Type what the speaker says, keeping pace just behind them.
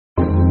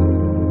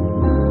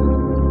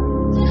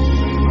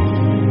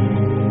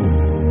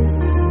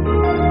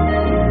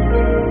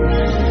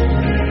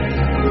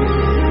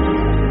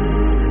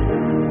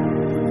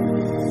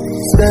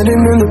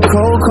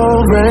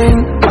cold rain.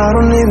 I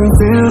don't even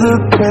feel the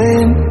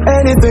pain.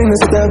 Anything to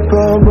step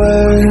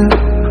away.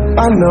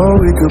 I know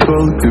we could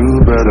both do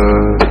better.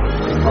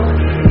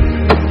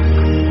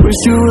 Wish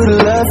you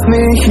would've left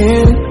me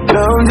here.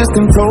 Now I'm just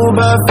controlled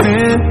by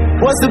fear.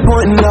 What's the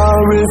point in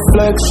our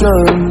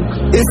reflection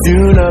if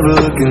you never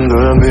look in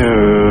the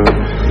mirror?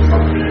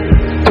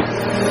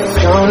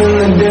 Counting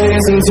the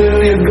days until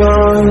you're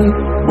gone,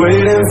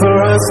 waiting for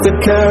us to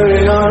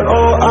carry on.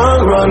 Oh,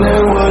 I'm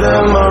running, what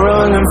am I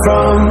running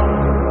from?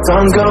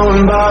 Time's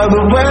going by,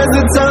 but where's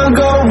the time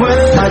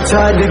going? I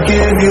tried to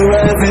give you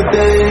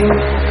everything,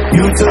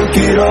 you took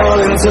it all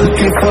and took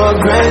it for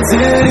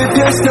granted. If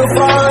you're still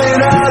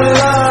falling out of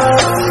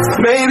love,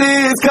 maybe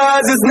it's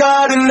 'cause it's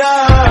not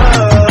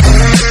enough.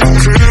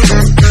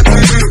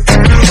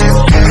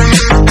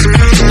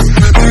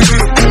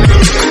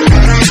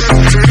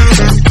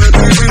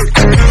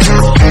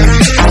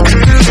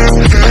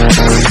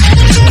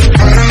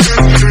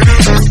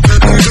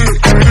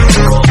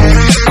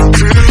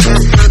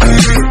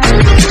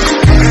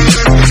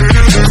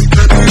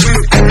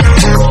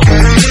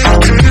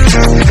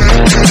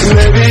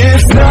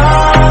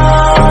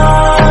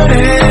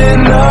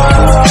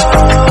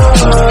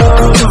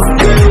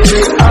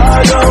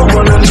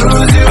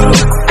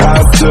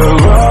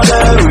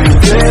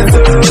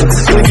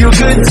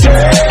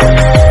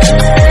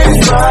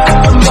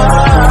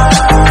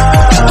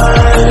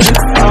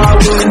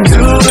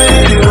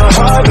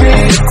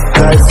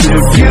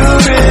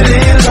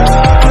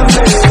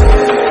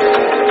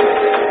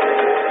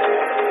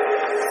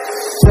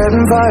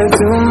 Setting fire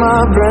to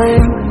my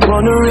brain,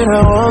 wondering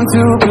how I'm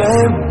to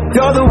blame.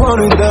 You're the one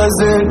who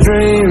doesn't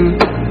dream,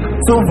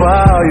 so why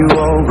are you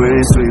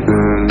always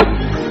sleeping?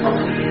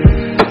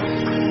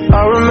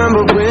 I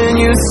remember when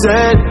you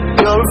said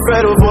you're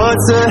afraid of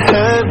what's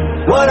ahead.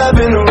 What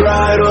happened to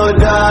ride or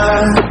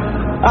die?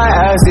 I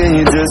asked and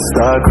you just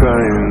start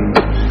crying.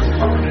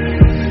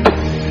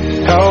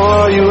 How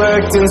are you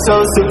acting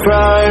so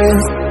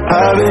surprised?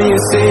 Haven't you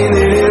seen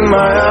it in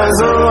my eyes?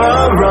 Oh,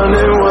 I'm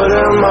running, what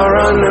am I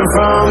running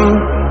from?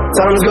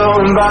 Time's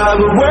going by,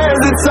 but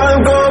where's the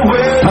time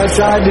going? I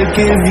tried to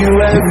give you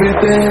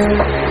everything,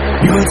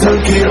 you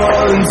took it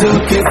all and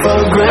took it for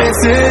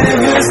granted. If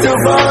you're still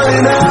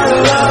falling out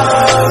of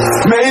love,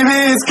 maybe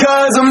it's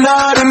 'cause I'm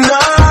not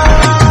enough.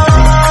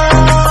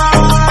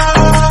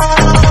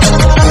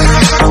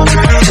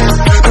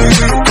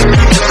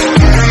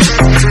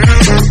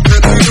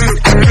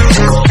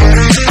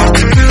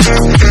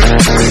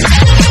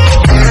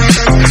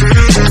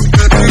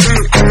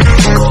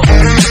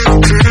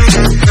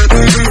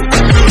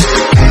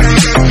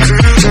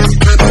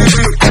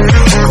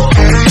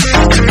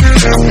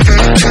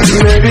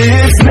 Maybe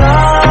it's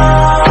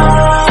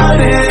not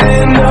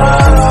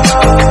enough.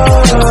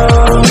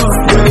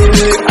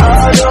 Baby, I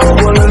don't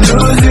wanna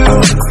lose you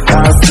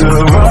after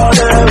all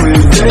that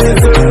we've been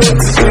through.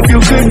 If you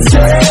could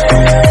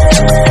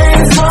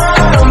change my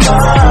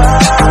mind,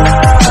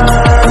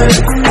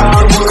 I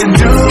would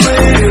do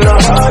it in a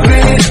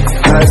heartbeat.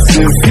 That's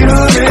if you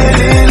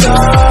really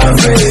love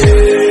me.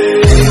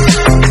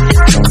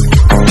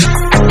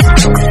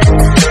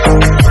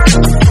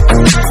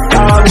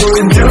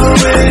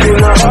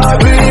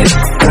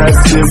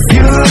 That's if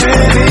you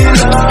really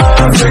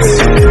love me.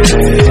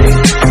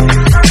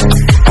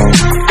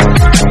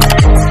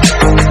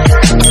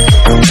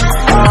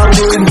 I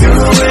would do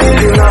it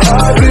in a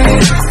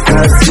heartbeat.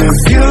 That's if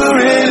you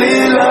really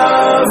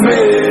love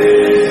me.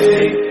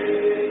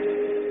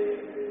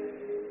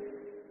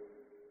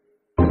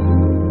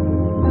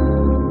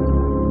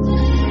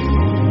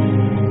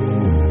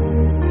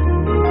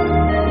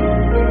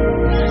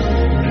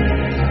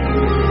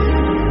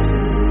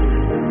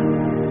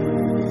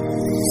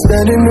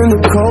 Standing in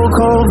the cold,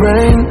 cold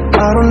rain,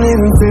 I don't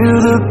even feel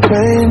the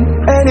pain.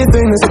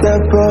 Anything to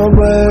step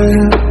away.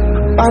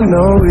 I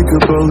know we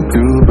could both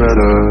do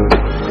better.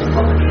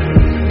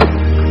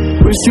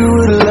 Wish you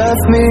would've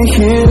left me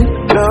here.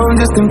 Now I'm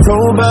just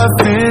controlled by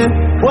fear.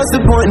 What's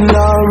the point in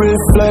our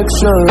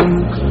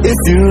reflection if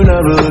you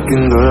never look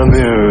in the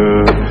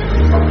mirror?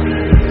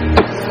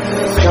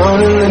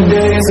 Counting the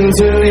days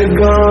until you're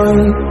gone,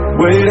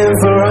 waiting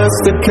for us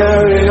to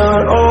carry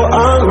on. Oh,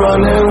 I'm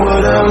running,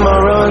 what am I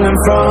running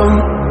from?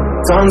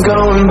 Time's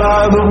going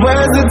by, but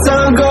where's the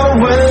time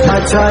going? I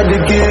tried to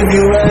give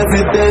you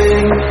everything,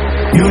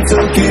 you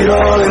took it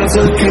all and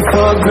took it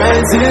for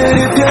granted.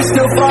 If you're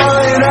still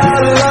falling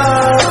out of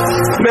love,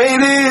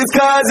 maybe it's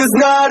 'cause it's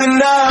not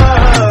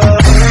enough.